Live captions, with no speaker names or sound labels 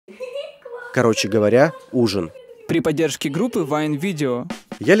Короче говоря, ужин. При поддержке группы Вайн Видео.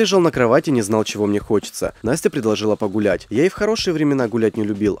 Я лежал на кровати, не знал, чего мне хочется. Настя предложила погулять. Я и в хорошие времена гулять не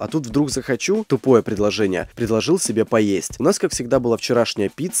любил, а тут вдруг захочу. Тупое предложение. Предложил себе поесть. У нас, как всегда, была вчерашняя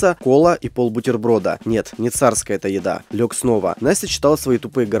пицца, кола и полбутерброда. Нет, не царская эта еда. Лег снова. Настя читала свои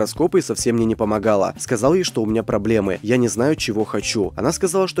тупые гороскопы и совсем мне не помогала. Сказал ей, что у меня проблемы. Я не знаю, чего хочу. Она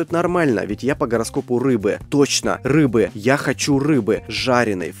сказала, что это нормально, ведь я по гороскопу рыбы. Точно, рыбы. Я хочу рыбы.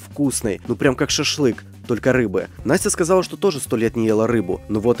 Жареной, вкусной. Ну прям как шашлык. Только рыбы. Настя сказала, что тоже 100 лет не ела рыбу.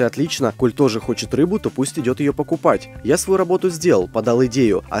 Ну вот и отлично, коль тоже хочет рыбу, то пусть идет ее покупать. Я свою работу сделал, подал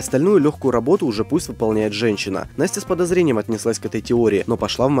идею, а остальную легкую работу уже пусть выполняет женщина. Настя с подозрением отнеслась к этой теории, но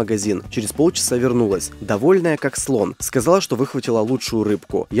пошла в магазин. Через полчаса вернулась, довольная как слон. Сказала, что выхватила лучшую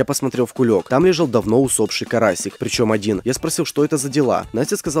рыбку. Я посмотрел в кулек, там лежал давно усопший карасик, причем один. Я спросил, что это за дела.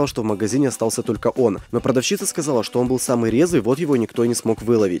 Настя сказала, что в магазине остался только он, но продавщица сказала, что он был самый резвый, вот его никто не смог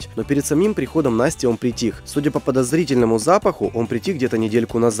выловить. Но перед самим приходом Насти он притих. Судя по подозрительному запаху, он притих где-то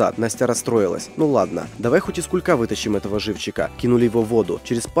недельку назад. Настя расстроилась. Ну ладно, давай хоть из кулька вытащим этого живчика. Кинули его в воду.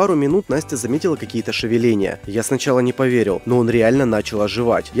 Через пару минут Настя заметила какие-то шевеления. Я сначала не поверил, но он реально начал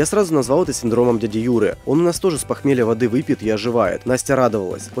оживать. Я сразу назвал это синдромом дяди Юры. Он у нас тоже с похмелья воды выпьет и оживает. Настя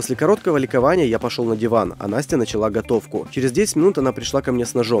радовалась. После короткого ликования я пошел на диван, а Настя начала готовку. Через 10 минут она пришла ко мне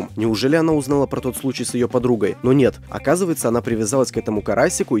с ножом. Неужели она узнала про тот случай с ее подругой? Но нет, оказывается, она привязалась к этому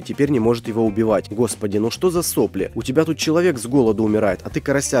карасику и теперь не может его убивать. Господи, ну что за сопли? У тебя тут человек с голоду умирает, а ты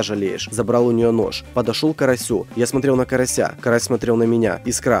карася жалеешь. Забрал у нее нож. Подошел к карасю. Я смотрел на карася. Карась смотрел на меня.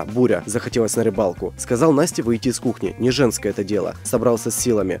 Искра, буря. Захотелось на рыбалку. Сказал Насте выйти из кухни. Не женское это дело. Собрался с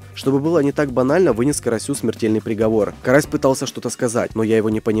силами. Чтобы было не так банально, вынес карасю смертельный приговор. Карась пытался что-то сказать, но я его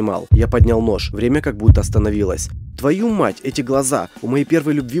не понимал. Я поднял нож. Время как будто остановилось. Твою мать, эти глаза. У моей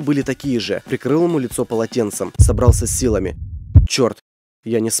первой любви были такие же. Прикрыл ему лицо полотенцем. Собрался с силами. Черт.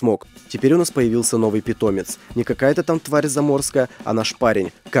 Я не смог. Теперь у нас появился новый питомец. Не какая-то там тварь заморская, а наш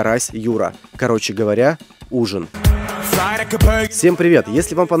парень. Карась Юра. Короче говоря, ужин. Всем привет!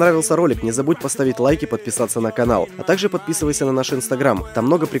 Если вам понравился ролик, не забудь поставить лайк и подписаться на канал. А также подписывайся на наш инстаграм. Там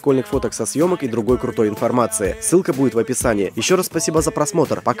много прикольных фоток со съемок и другой крутой информации. Ссылка будет в описании. Еще раз спасибо за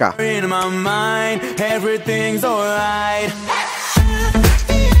просмотр. Пока!